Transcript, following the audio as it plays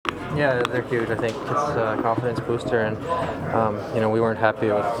Yeah, they're huge. I think it's a confidence booster, and we weren't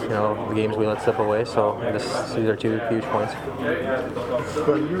happy with the games we let slip away. So these are two huge points.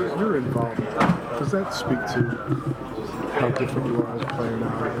 But you're involved. Does that speak to how different you are as a player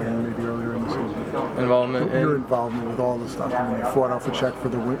now than maybe earlier in the season? Involvement. Your involvement with all the stuff. I mean, you fought off a check for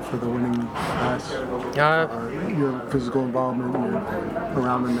the winning pass. Your physical involvement. You're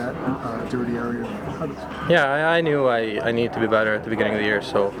around the net, dirty area. Yeah, I knew I needed to be better at the beginning of the year,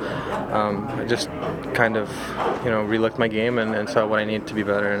 so I just kind of relooked my game and saw what I needed to be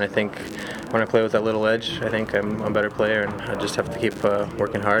better. And I think when I play with that little edge, I think I'm a better player, and I just have to keep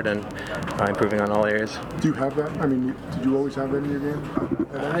working hard and improving on all areas. Do you have that? I mean, did you always have that in your game?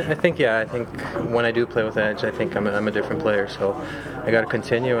 I think when I do play with edge, I think I'm a different player. So I got to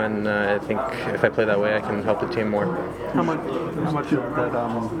continue, and I think if I play that way, I can help the team more. How much of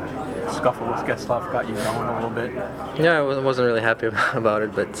that scuffle with Getzlaf got you going a little bit? Yeah, I wasn't really happy about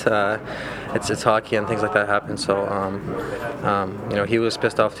it, but it's hockey and things like that happen. So he was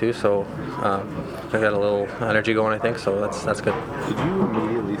pissed off too. So I got a little energy going, I think. So that's good. Did you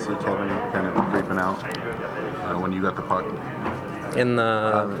immediately see Kevin kind of creeping out when you got the puck? In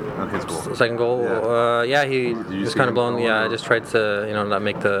the his goal. Second goal, he was kind of blown. Yeah, I just tried to not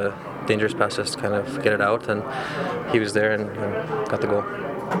make the dangerous pass, just kind of get it out, and he was there and got the goal.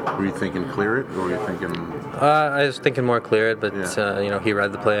 Were you thinking clear it, or were you thinking? I was thinking more clear it, but he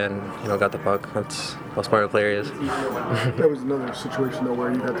read the play and got the puck. That's how smart a player he is. There was another situation though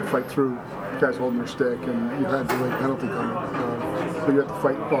where you had to fight through guys holding their stick, and you had the late penalty coming. But you had to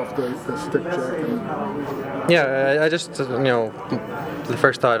fight off the stick check. Yeah, I just the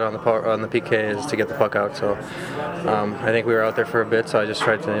first thought on the PK is to get the puck out. So I think we were out there for a bit, so I just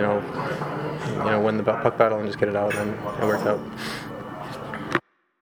tried to win the puck battle and just get it out, and it worked out.